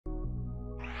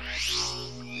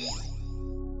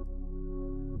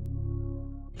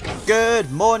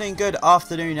Good morning, good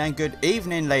afternoon and good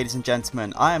evening, ladies and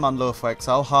gentlemen. I am Unlawful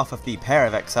Exile, half of the pair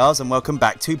of exiles, and welcome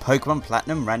back to Pokemon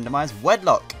Platinum Randomized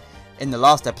Wedlocke. In the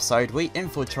last episode we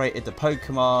infiltrated the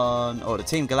Pokemon, or the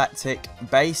Team Galactic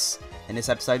base. In this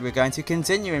episode we're going to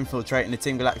continue infiltrating the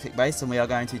Team Galactic base, and we are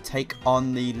going to take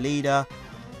on the leader,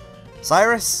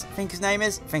 Cyrus, I think his name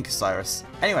is? I think it's Cyrus.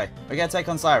 Anyway, we're going to take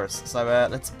on Cyrus, so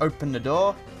let's open the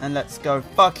door and let's go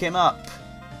fuck him up.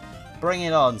 Bring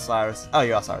it on, Cyrus. Oh,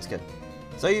 you are Cyrus, good.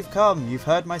 So you've come, you've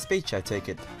heard my speech, I take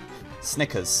it.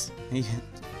 Snickers.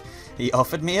 He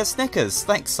offered me a Snickers.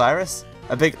 Thanks, Cyrus.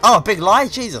 A big lie?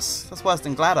 Jesus, that's worse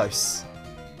than GLaDOS.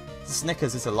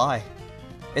 Snickers is a lie.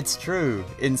 It's true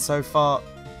insofar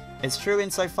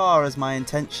as my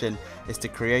intention is to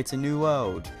create a new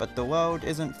world, but the world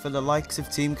isn't for the likes of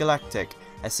Team Galactic.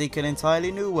 I seek an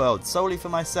entirely new world, solely for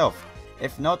myself.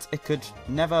 If not, it could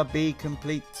never be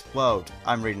complete world.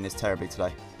 I'm reading this terribly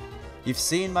today. You've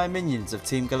seen my minions of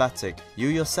Team Galactic. You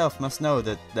yourself must know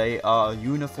that they are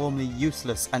uniformly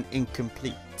useless and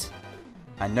incomplete.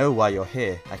 I know why you're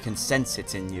here. I can sense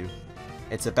it in you.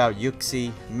 It's about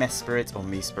Yuxi, Mespirit or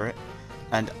Me-Spirit,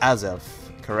 and Azelf,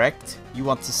 correct? You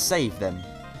want to save them.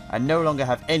 I no longer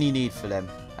have any need for them.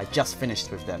 I just finished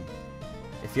with them.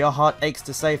 If your heart aches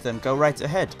to save them, go right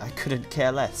ahead. I couldn't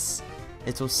care less.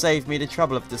 It will save me the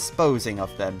trouble of disposing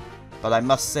of them. But I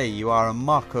must say you are a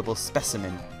remarkable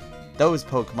specimen. Those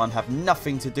Pokemon have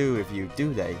nothing to do with you,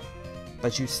 do they?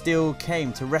 But you still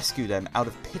came to rescue them out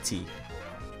of pity.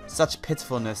 Such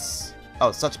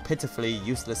pitifully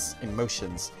useless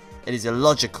emotions. It is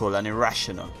illogical and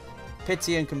irrational.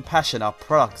 Pity and compassion are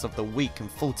products of the weak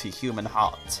and faulty human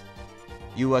heart.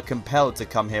 You were compelled to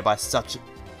come here by such...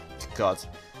 God.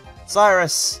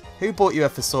 Cyrus, who bought you a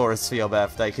Thesaurus for your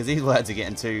birthday? Because these words are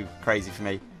getting too crazy for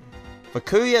me.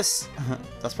 Vacuyus?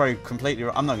 That's probably completely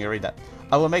wrong. I'm not going to read that.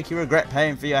 I will make you regret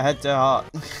paying for your head to heart.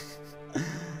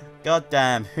 God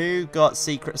damn, who got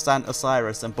Secret Santa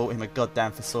Cyrus and bought him a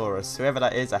goddamn Thesaurus? Whoever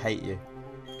that is, I hate you.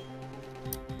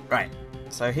 Right,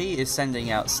 so he is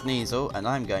sending out Sneasel, and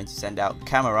I'm going to send out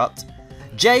Camerupt.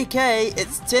 JK,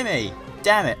 it's Timmy!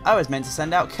 Damn it, I was meant to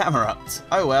send out Camerupt.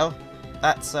 Oh well,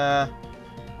 that's a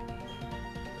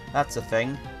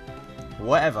thing.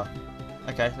 Whatever.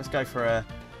 Okay, let's go for a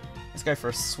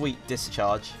sweet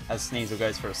discharge as Sneasel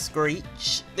goes for a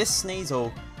Screech. This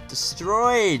Sneasel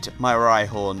destroyed my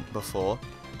Rhyhorn before,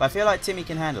 but I feel like Timmy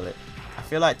can handle it. I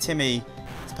feel like Timmy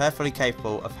is perfectly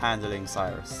capable of handling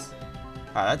Cyrus.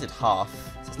 Alright, I did half,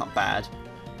 so it's not bad.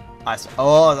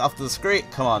 Oh, after the Screech,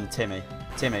 come on, Timmy.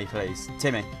 Timmy, please.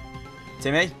 Timmy.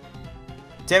 Timmy?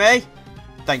 Timmy?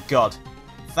 Thank God.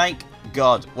 Thank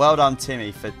God. Well done,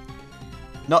 Timmy, for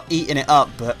not eating it up,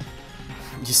 but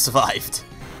you survived.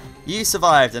 You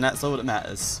survived, and that's all that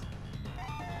matters.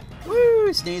 Woo!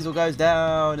 Sneasel goes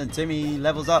down, and Timmy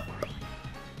levels up.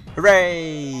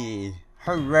 Hooray!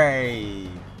 Hooray!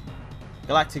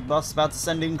 Galactic Boss about to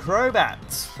send in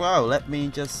Crobat. Well, let me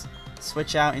just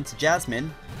switch out into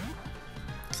Jasmine,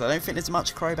 because I don't think there's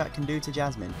much Crobat can do to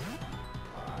Jasmine.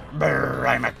 Brr,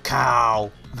 I'm a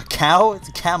cow. I'm a cow? It's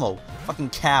a camel. Fucking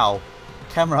cow.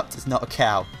 Camerupt is not a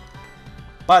cow.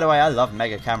 By the way, I love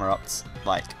Mega Camerupts.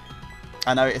 Like,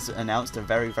 I know it's announced a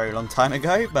very, very long time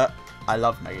ago, but I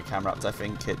love Mega Camerupt. I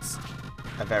think it's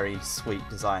a very sweet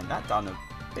design. That done a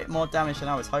bit more damage than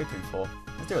I was hoping for.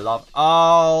 Let's do a love.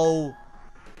 Oh!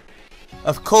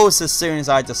 Of course, as soon as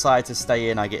I decide to stay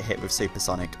in, I get hit with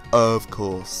Supersonic. Of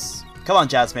course. Come on,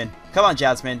 Jasmine. Come on,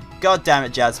 Jasmine. God damn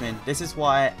it, Jasmine. This is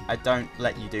why I don't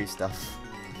let you do stuff.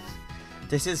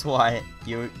 This is why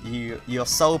your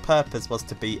sole purpose was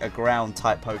to be a ground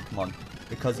type Pokemon,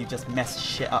 because you just mess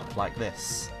shit up like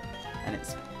this, and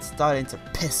it's starting to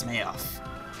piss me off.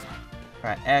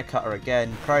 Right, Air Cutter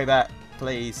again. Crobat,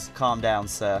 please calm down,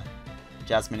 sir.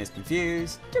 Jasmine is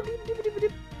confused.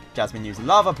 Jasmine used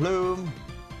Lava Plume.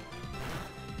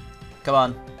 Come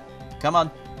on. Come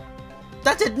on.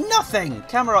 That did nothing!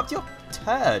 Camerupt, you're a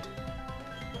turd.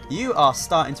 You are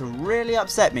starting to really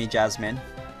upset me, Jasmine.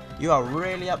 You are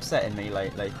really upsetting me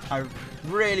lately. I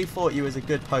really thought you was a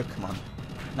good Pokemon.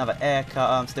 Another Air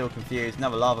Cutter, I'm still confused.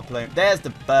 Another Lava Plume. There's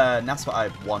the burn, that's what I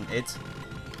wanted.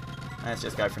 Let's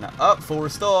just go for that. Oh, full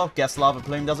restore. Guess Lava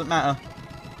Plume doesn't matter.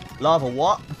 Lava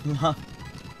what?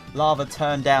 Lava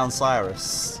turned down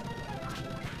Cyrus.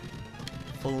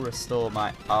 Full restore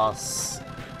my ass.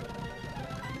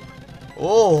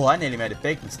 Oh, I nearly made a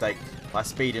big mistake by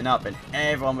speeding up, and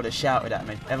everyone would have shouted at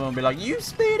me. Everyone would be like, you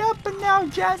speed up and now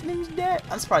Jasmine's dead.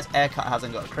 I'm surprised Air Cut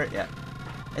hasn't got a crit yet.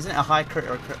 Isn't it a high crit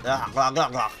or a crit?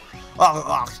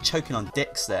 Choking on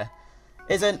dicks there.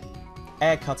 Isn't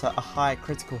Air Cutter a high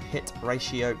critical hit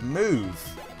ratio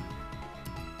move?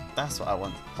 That's what I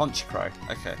want. Honchkrow.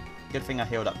 Okay. Good thing I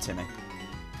healed up Timmy.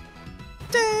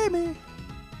 Timmy!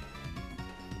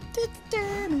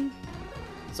 Timmy!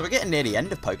 So we're getting near the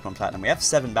end of Pokemon Platinum. We have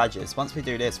 7 badges. Once we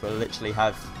do this, we'll literally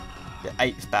have the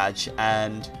 8th badge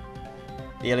and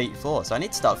the Elite Four. So I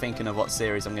need to start thinking of what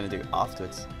series I'm going to do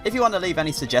afterwards. If you want to leave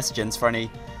any suggestions for any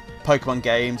Pokemon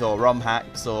games or ROM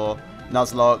hacks or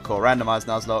Nuzlocke or Randomized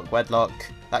Nuzlocke,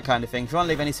 Wedlocke, that kind of thing. If you want to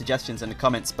leave any suggestions in the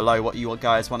comments below what you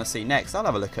guys want to see next, I'll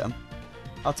have a look at them.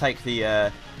 I'll take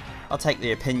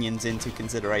the opinions into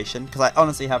consideration because I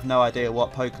honestly have no idea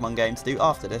what Pokemon games do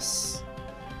after this.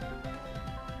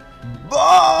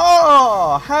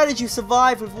 Oh! How did you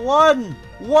survive with 1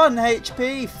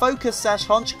 HP? Focus Sash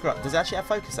Honchkrow. Does it actually have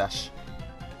Focus Sash?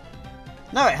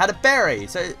 No, it had a berry.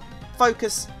 So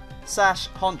Focus Sash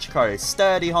Honchkrow.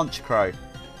 Sturdy Honchkrow.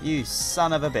 You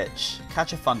son of a bitch.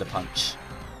 Catch a Thunder Punch.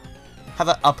 Have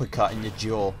an uppercut in your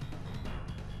jaw.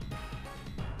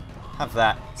 Have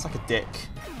that. It's like a dick.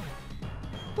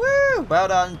 Woo! Well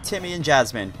done, Timmy and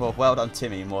Jasmine. Well, well done,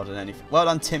 Timmy, more than anything. Well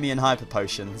done, Timmy and Hyper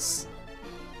Potions.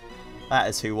 That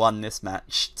is who won this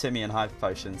match. Timmy and Hyper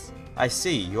Potions. I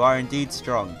see, you are indeed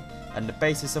strong, and the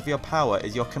basis of your power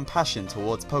is your compassion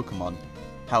towards Pokemon.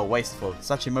 How wasteful.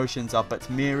 Such emotions are but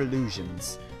mere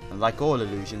illusions, and like all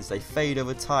illusions, they fade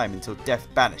over time until death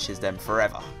banishes them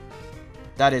forever.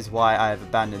 That is why I have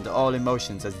abandoned all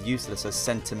emotions as useless as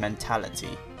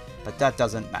sentimentality. But that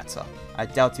doesn't matter. I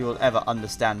doubt you will ever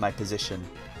understand my position.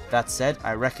 That said,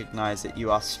 I recognize that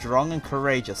you are strong and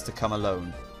courageous to come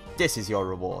alone. This is your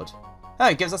reward. Oh,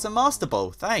 it gives us a Master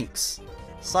Ball. Thanks.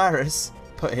 Cyrus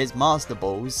put his Master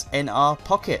Balls in our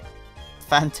pocket.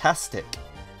 Fantastic.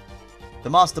 The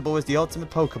Master Ball is the ultimate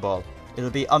Pokeball. It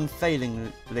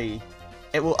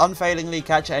will unfailingly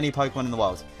catch any Pokemon in the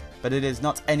wild. But it is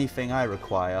not anything I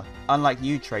require. Unlike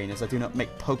you trainers, I do not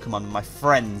make Pokemon my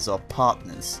friends or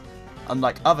partners.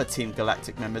 Unlike other Team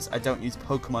Galactic members, I don't use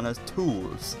Pokemon as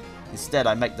tools. Instead,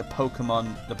 I make the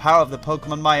power of the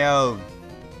Pokemon my own.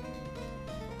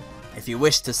 If you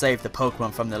wish to save the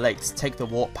Pokemon from the lakes, take the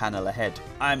warp panel ahead.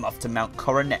 I'm off to Mount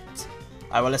Coronet.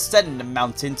 I will ascend the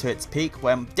mountain to its peak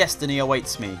where destiny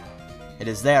awaits me. It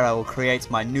is there I will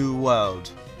create my new world.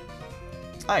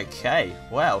 Okay,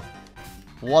 well,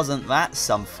 wasn't that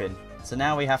something? So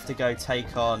now we have to go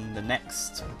take on the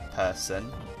next person,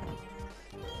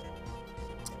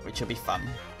 which will be fun.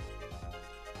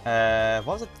 What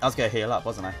was it? I was going to heal up,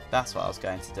 wasn't I? That's what I was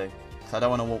going to do. So I don't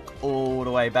want to walk all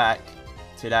the way back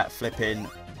to that flipping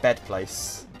bed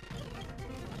place.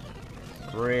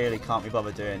 Really can't be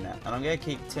bothered doing that. And I'm going to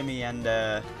keep Timmy and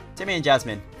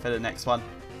Jasmine for the next one.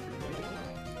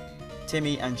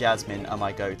 Timmy and Jasmine are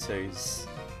my go-tos.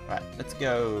 Right, let's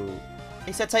go.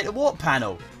 He said take the warp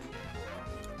panel.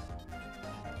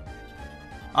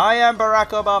 I am Barack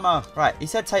Obama. Right, he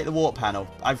said take the warp panel.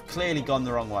 I've clearly gone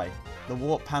the wrong way. The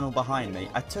warp panel behind me.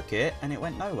 I took it and it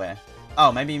went nowhere.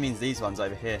 Oh, maybe he means these ones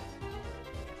over here.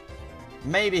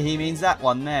 Maybe he means that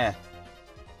one there.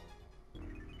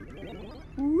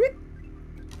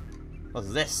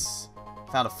 What's this?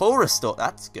 Found a full restore.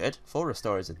 That's good. Full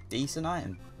restore is a decent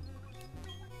item.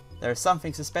 There is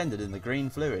something suspended in the green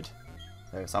fluid.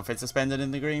 There is something suspended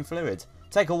in the green fluid.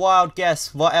 Take a wild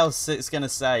guess what else it's going to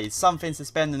say. Something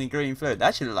suspended in green fluid. That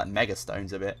actually look like Mega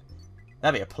Stones a bit.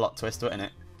 That'd be a plot twist, wouldn't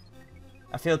it?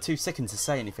 I feel too sickened to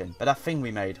say anything, but that thing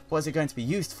we made, what is it going to be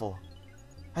used for?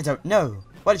 I don't know.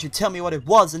 Why don't you tell me what it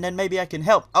was and then maybe I can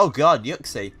help? Oh god,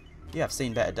 Yuxi. You have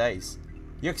seen better days.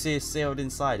 Yuxi is sealed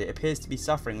inside. It appears to be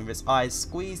suffering with its eyes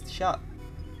squeezed shut.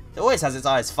 It always has its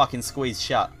eyes fucking squeezed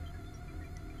shut.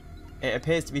 It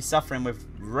appears to be suffering with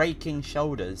raking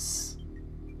shoulders.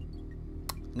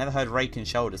 Never heard raking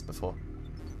shoulders before.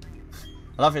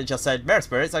 I love it just said, Mirror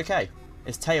Spirit, it's okay.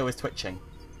 Its tail is twitching.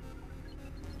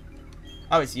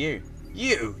 Oh, it's you.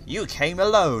 You came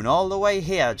alone all the way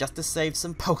here just to save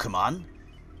some Pokemon?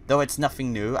 Though it's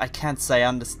nothing new, I can't say I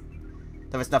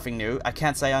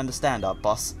understand our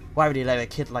boss. Why would he let a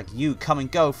kid like you come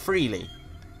and go freely?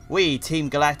 We, Team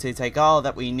Galactic, take all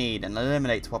that we need and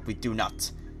eliminate what we do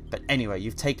not. But anyway,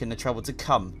 you've taken the trouble to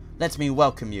come. Let me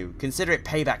welcome you. Consider it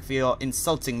payback for your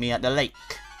insulting me at the lake.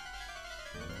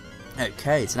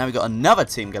 Okay, so now we've got another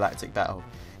Team Galactic battle.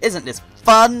 Isn't this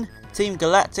fun? Team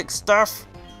Galactic stuff?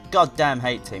 Goddamn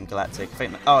hate Team Galactic.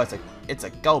 Oh, it's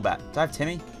a Golbat. Do I have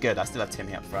Timmy? Good, I still have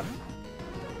Timmy up front.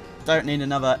 Don't need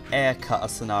another air cutter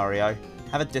scenario.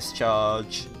 Have a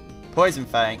discharge. Poison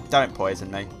Fang. Don't poison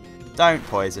me. Don't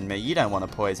poison me. You don't want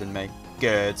to poison me.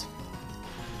 Good.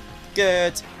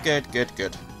 Good. Good, good,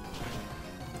 good.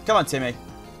 Come on, Timmy.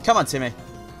 Come on, Timmy.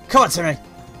 Come on, Timmy.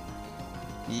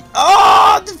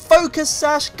 Oh, the Focus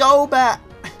Sash Golbat.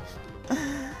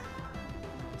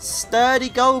 Sturdy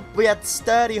gold. We had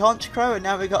sturdy Honchkrow and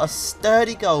now we've got a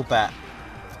sturdy Golbat.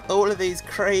 All of these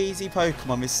crazy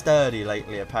Pokemon with sturdy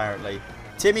lately, apparently.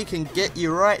 Timmy can get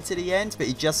you right to the end, but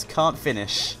he just can't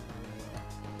finish.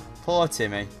 Poor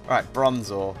Timmy. Right,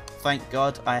 Bronzor. Thank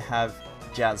God I have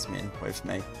Jasmine with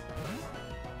me.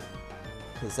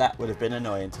 Because that would have been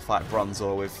annoying to fight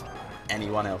Bronzor with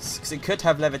anyone else. Because it could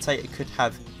have Levitate, it could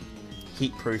have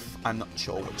Heat Proof. I'm not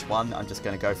sure which one. I'm just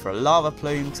going to go for a Lava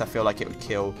Plume because I feel like it would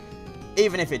kill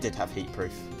even if it did have Heat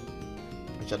Proof.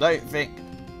 Which I don't think.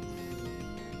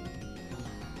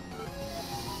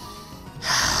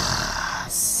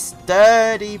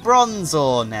 Sturdy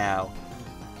Bronzor now.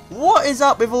 What is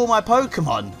up with all my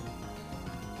Pokemon?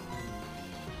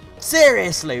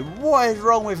 Seriously, what is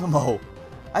wrong with them all?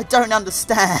 I don't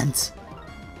understand.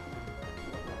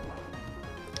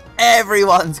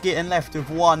 Everyone's getting left with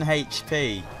 1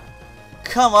 HP.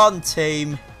 Come on,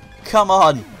 team. Come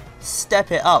on.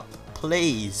 Step it up,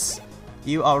 please.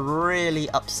 You are really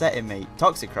upsetting me.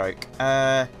 Toxicroak.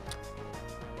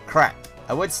 Crap.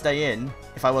 I would stay in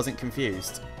if I wasn't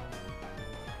confused.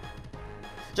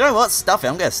 Do you know what? Stuff it.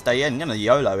 I'm going to stay in. I'm going to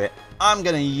YOLO it. I'm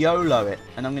going to YOLO it.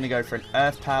 And I'm going to go for an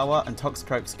Earth Power. And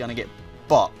Toxicroak's going to get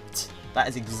bopped. That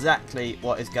is exactly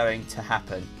what is going to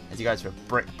happen as he goes for a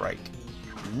Brick Break.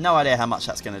 No idea how much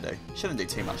that's going to do. Shouldn't do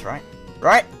too much, right?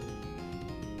 Right?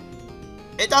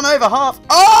 It done over half.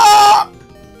 Oh!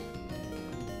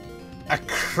 A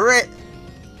crit.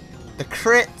 The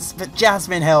crits, but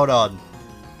Jasmine held on.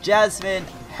 Jasmine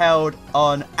held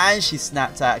on and she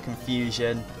snapped out of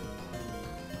confusion.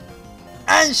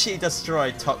 And she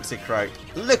destroyed Toxicroak.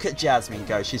 Look at Jasmine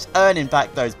go. She's earning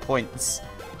back those points.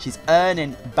 She's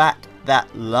earning back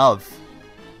that love.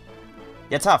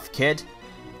 You're tough, kid.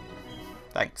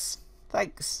 Thanks.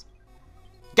 Thanks.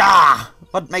 Gah!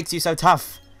 What makes you so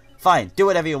tough? Fine, do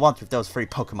whatever you want with those 3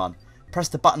 Pokemon. Press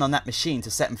the button on that machine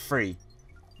to set them free.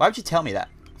 Why would you tell me that?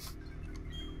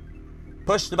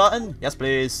 Push the button? Yes,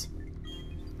 please.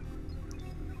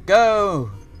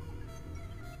 Go!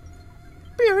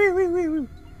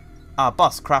 Our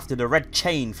boss crafted a red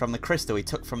chain from the crystal he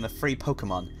took from the 3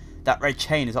 Pokemon. That red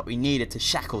chain is what we needed to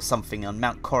shackle something on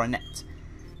Mount Coronet.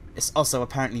 It's also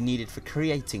apparently needed for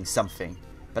creating something.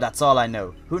 But that's all I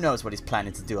know. Who knows what he's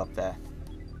planning to do up there?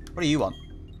 What do you want?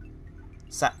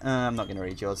 I'm not going to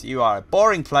read yours. You are a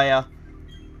boring player.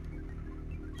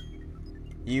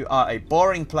 You are a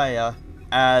boring player.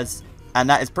 And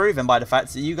that is proven by the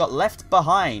fact that you got left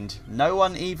behind. No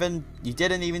one even... You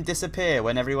didn't even disappear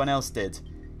when everyone else did.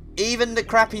 Even the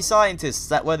crappy scientists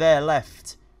that were there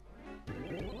left.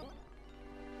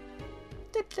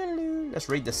 Let's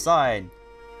read the sign.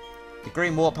 The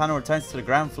green warp panel returns to the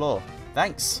ground floor.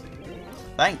 Thanks.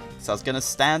 Thanks. I was going to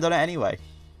stand on it anyway.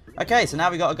 Okay, so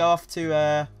now we got to go off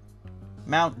to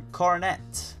Mount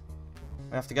Coronet.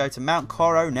 We have to go to Mount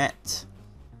Coronet.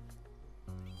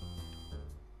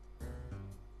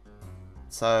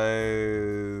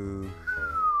 So...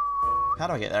 How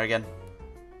do I get there again?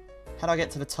 How do I get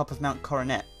to the top of Mount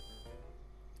Coronet?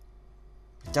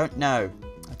 I don't know.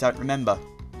 I don't remember.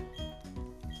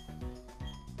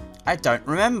 I don't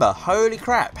remember. Holy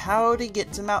crap. How did he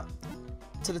get to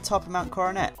the top of Mount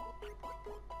Coronet?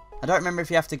 I don't remember if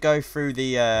you have to go through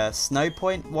the Snow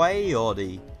Point way or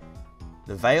the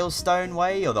Veilstone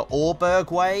way or the Orberg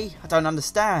way. I don't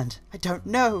understand. I don't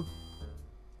know.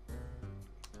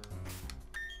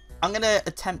 I'm going to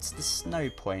attempt the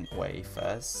Snow Point way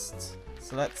first.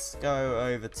 So let's go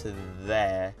over to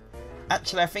there.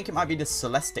 Actually, I think it might be the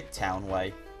Celestic Town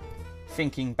way.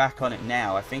 Thinking back on it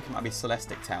now, I think it might be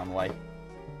Celestic Town way.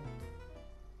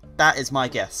 That is my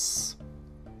guess.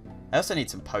 I also need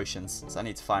some potions, so I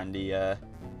need to find the...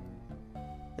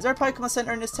 Is there a Pokemon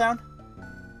Center in this town?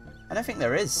 I don't think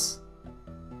there is.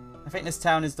 I think this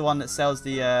town is the one that sells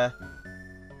the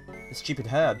stupid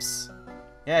herbs.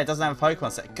 Yeah, it doesn't have a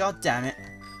Pokemon Center. God damn it.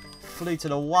 Flew to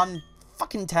the one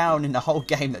fucking town in the whole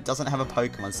game that doesn't have a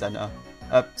Pokemon Center.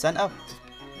 Center?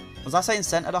 Was I saying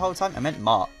Center the whole time? I meant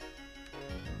Mart.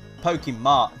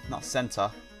 Pokemart, not Center.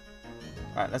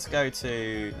 Right, let's go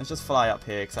to... Let's just fly up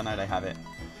here, because I know they have it.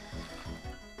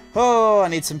 Oh, I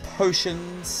need some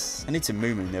potions. I need some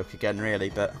Moo Moo Milk again, really,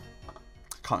 but I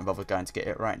can't be bothered going to get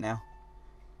it right now.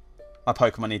 My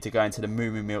Pokemon need to go into the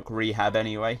Moo Moo Milk rehab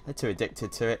anyway. They're too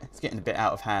addicted to it. It's getting a bit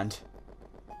out of hand.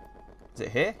 Is it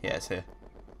here? Yeah, it's here.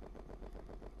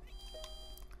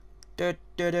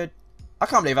 I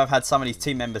can't believe I've had some of these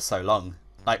team members so long.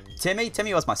 Like,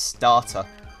 Timmy was my starter.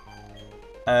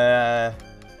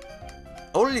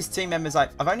 All of these team members,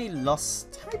 I've only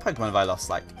lost... How many Pokemon have I lost?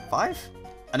 Like, 5?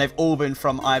 And they've all been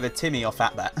from either Timmy or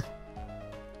Fatbat.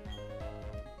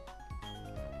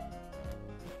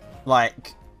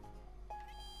 like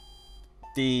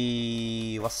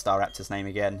what's Staraptor's name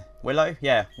again? Willow?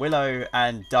 Yeah, Willow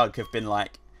and Doug have been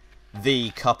like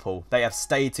the couple. They have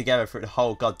stayed together through the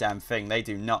whole goddamn thing. They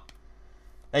do not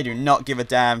give a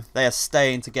damn. They are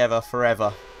staying together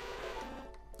forever.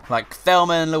 Like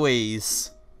Thelma and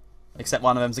Louise. Except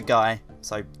one of them's a guy.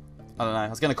 So, I don't know. I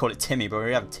was going to call it Timmy, but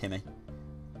we have Timmy.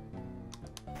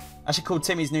 I should call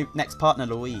Timmy's next partner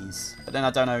Louise. But then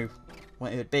I don't know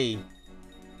what it would be.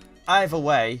 Either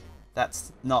way,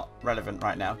 that's not relevant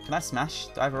right now. Can I smash?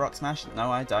 Do I have a rock smash?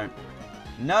 No, I don't.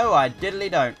 No, I diddly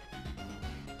don't.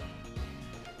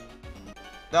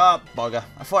 Ah, oh, bugger.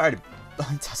 I thought I already...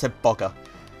 I said bugger.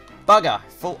 Bugger! I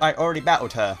thought I already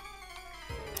battled her.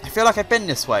 I feel like I've been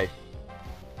this way.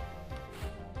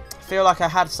 I feel like I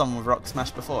had someone with rock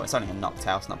smash before. It's only a knocked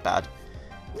out. It's not bad.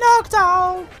 Knocked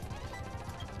out!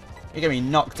 You're going to be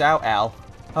knocked out, Al.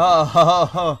 Ho, ho, ho,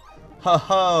 ho. Ho,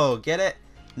 ho. Get it?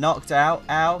 Knocked out,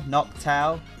 Al. Knocked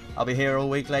out. I'll be here all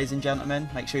week, ladies and gentlemen.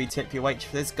 Make sure you tip your waitress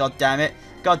for this. God damn it.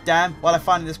 God damn. While I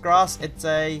find this grass, it's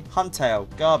a Huntail.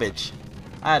 Garbage.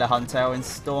 I had a Huntail in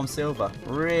Storm Silver.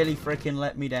 Really freaking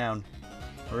let me down.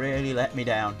 Really let me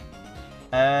down.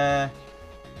 I'm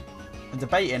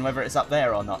debating whether it's up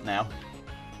there or not now.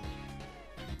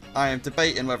 I am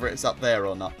debating whether it's up there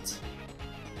or not.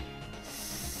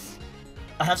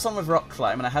 I have someone with Rock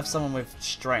Climb and I have someone with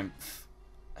Strength.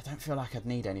 I don't feel like I'd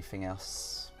need anything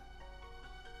else.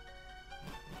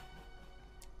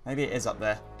 Maybe it is up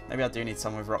there. Maybe I do need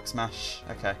someone with Rock Smash.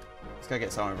 Okay, let's go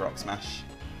get someone with Rock Smash.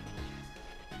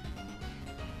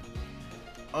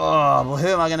 Oh, well, who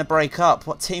am I going to break up?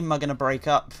 What team am I going to break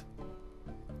up?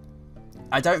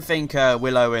 I don't think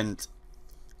Willow and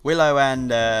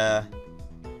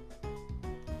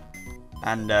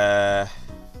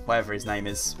whatever his name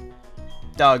is,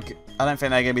 Doug. I don't think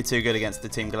they're going to be too good against the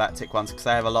Team Galactic ones because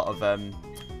they have a lot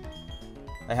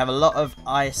of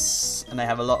ice and they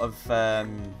have a lot of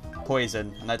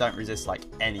poison and they don't resist like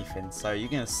anything. So you're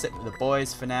going to sit with the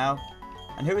boys for now.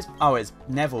 And who is? Oh, it's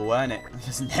Neville, weren't it? It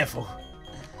was Neville.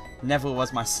 Neville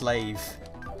was my slave.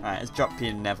 Alright, let's drop you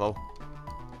in, Neville.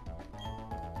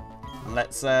 And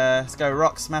let's go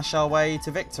rock smash our way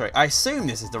to victory. I assume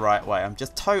this is the right way. I'm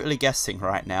just totally guessing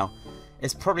right now.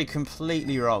 It's probably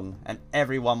completely wrong. And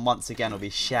everyone once again will be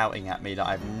shouting at me that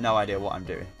I have no idea what I'm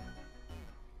doing.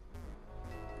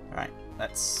 Alright,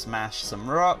 let's smash some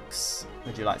rocks.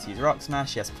 Would you like to use rock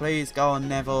smash? Yes, please. Go on,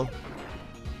 Neville.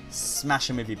 Smash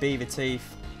them with your beaver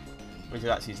teeth. Would you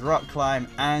like to use rock climb?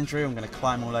 Andrew, I'm going to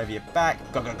climb all over your back.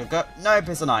 Go, go, go, go. Nope,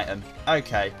 it's an item.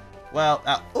 Okay. Well,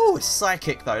 oh,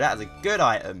 psychic though. That is a good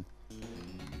item.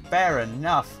 Fair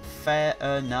enough. Fair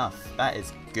enough. That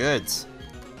is good.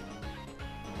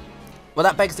 Well,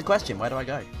 that begs the question. Where do I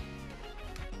go?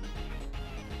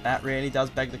 That really does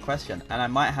beg the question. And I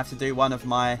might have to do one of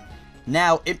my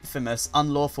now infamous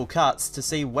unlawful cuts to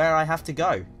see where I have to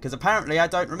go. Because apparently I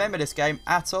don't remember this game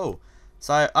at all.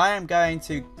 So I am going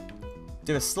to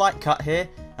do a slight cut here,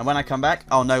 and when I come back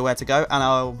I'll know where to go,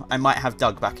 and I might have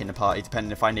Doug back in the party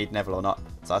depending if I need Neville or not.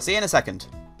 So I'll see you in a second.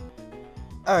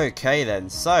 Okay then,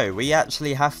 so we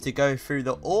actually have to go through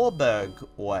the Auberg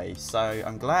way, so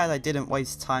I'm glad I didn't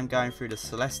waste time going through the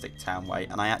Celestic Town way,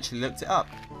 and I actually looked it up.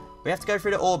 We have to go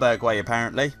through the Auberg way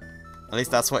apparently. At least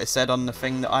that's what it said on the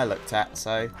thing that I looked at,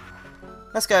 so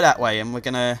let's go that way, and we're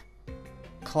gonna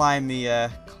climb the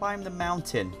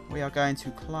mountain. We are going to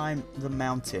climb the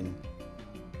mountain.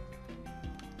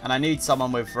 And I need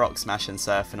someone with rock smash and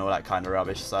surf and all that kind of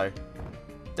rubbish, so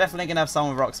definitely gonna have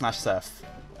someone with rock smash surf.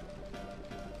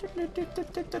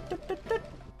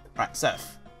 Right,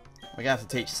 surf. We're gonna have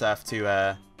to teach surf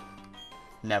to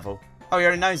Neville. Oh, he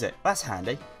already knows it. That's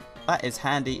handy. That is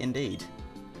handy indeed.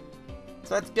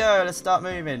 So let's go. Let's start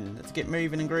moving. Let's get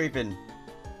moving and grooving.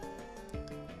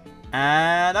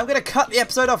 And I'm gonna cut the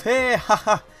episode off here.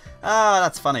 Haha. Ah,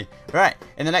 that's funny. Right,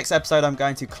 in the next episode I'm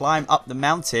going to climb up the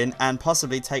mountain and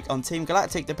possibly take on Team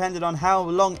Galactic depending on how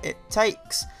long it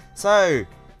takes. So,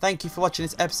 thank you for watching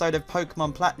this episode of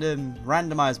Pokemon Platinum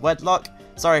Randomized Wedlocke.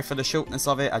 Sorry for the shortness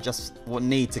of it, I just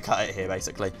need to cut it here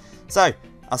basically. So,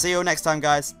 I'll see you all next time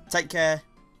guys. Take care.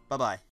 Bye bye.